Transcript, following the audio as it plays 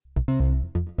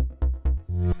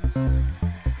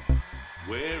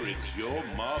your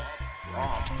mob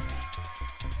from?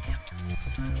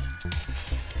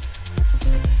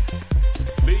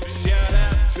 Big shout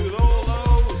out to all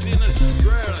those in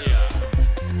Australia.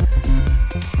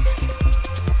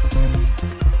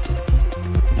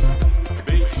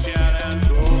 Big shout out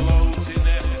to all those in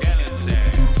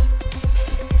Afghanistan.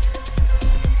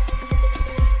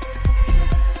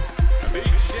 A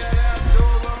big shout out to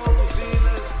all those in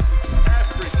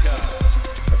Africa.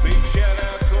 A big shout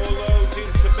out to all those in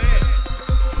Tibet.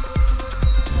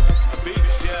 A big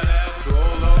shout out to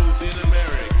all those in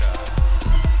America.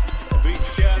 A big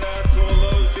shout out to all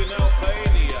those in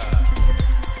Albania.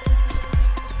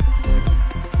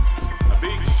 A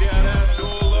big shout out to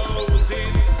all those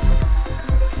in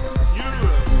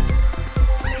Europe.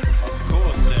 Of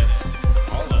course, that's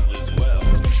Holland as well.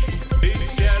 Big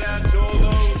shout out to all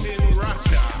those in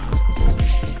Russia.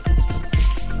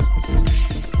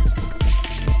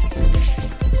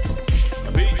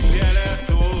 A big shout out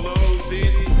to all those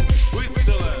in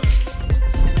Switzerland.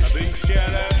 A big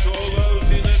shout out to all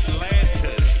those in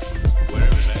Atlantis,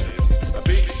 wherever that is. A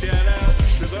big shout out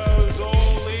to those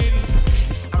all in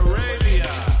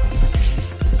Arabia.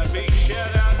 A big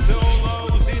shout out to all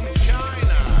those in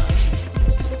China.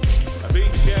 A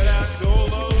big shout out to all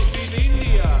those in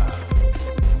India.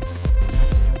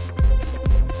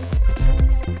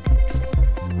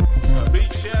 A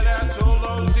big shout out to all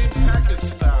those in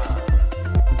Pakistan.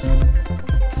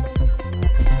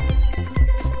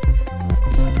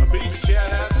 A big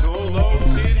shout out to all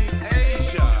those in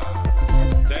Asia.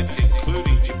 That's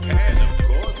including Japan, of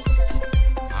course.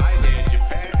 Hi there,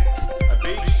 Japan. A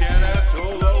big shout out to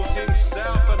all those in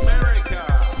South America.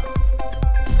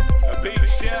 A big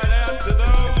shout out to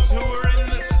those who are in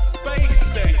the space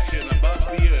station above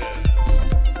the earth.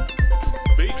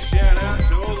 A big shout out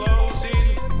to all those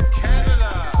in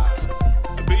Canada.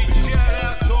 A big shout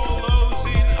out to all those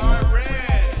in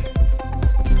Iran.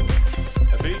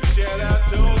 A big shout out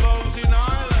to all those in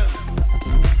Ireland.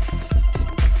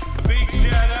 A big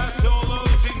shout out to all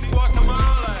those in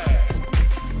Guatemala.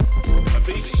 A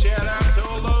big shout out to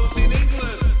all those in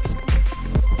England.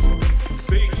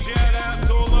 Big shout out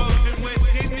to all those in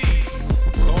West Indies.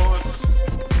 Of course,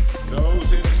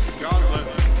 those in Scotland.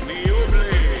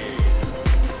 Niubli.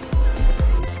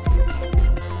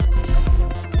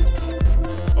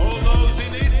 All those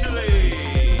in Italy.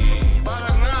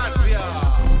 Baragrazia.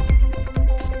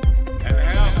 And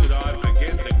how could I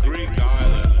forget the Greek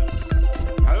islands?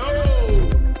 Hello,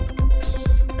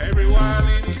 everyone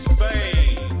in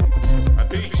Spain. A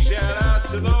big shout out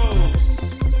to those.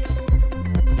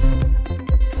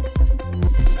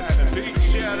 And a big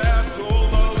shout out to all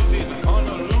those in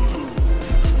Honolulu.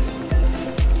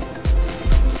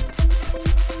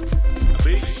 A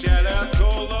big shout out to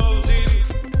all those in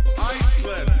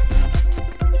Iceland.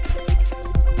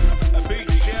 A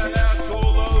big shout out to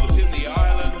all those in the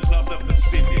islands of the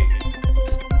Pacific.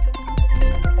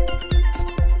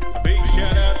 A big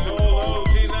shout out to all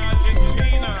those in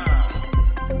Argentina.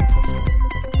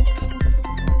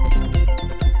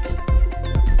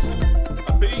 A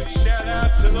big shout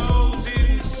out to those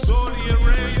in Saudi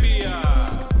Arabia.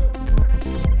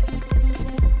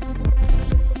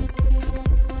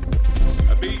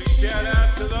 A big shout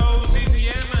out to those in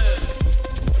Yemen.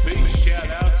 A big shout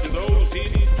out to those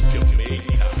in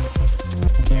Jamaica.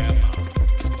 Yeah, man.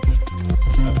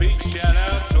 A big shout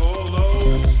out to all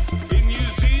those in New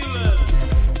Zealand.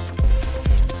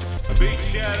 A big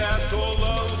shout out to all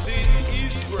those in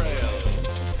Israel.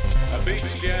 A big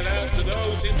shout out to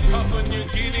those in Papua New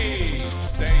Guinea.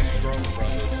 Stay strong,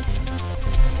 brothers.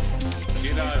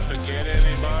 Did I forget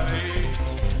anybody?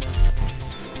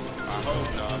 I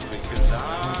hope not, because I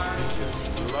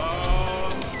just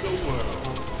love the world.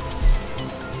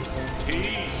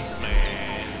 Peace,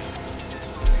 man.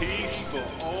 Peace for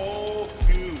all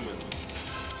humans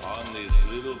on this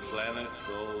little planet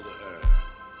called Earth.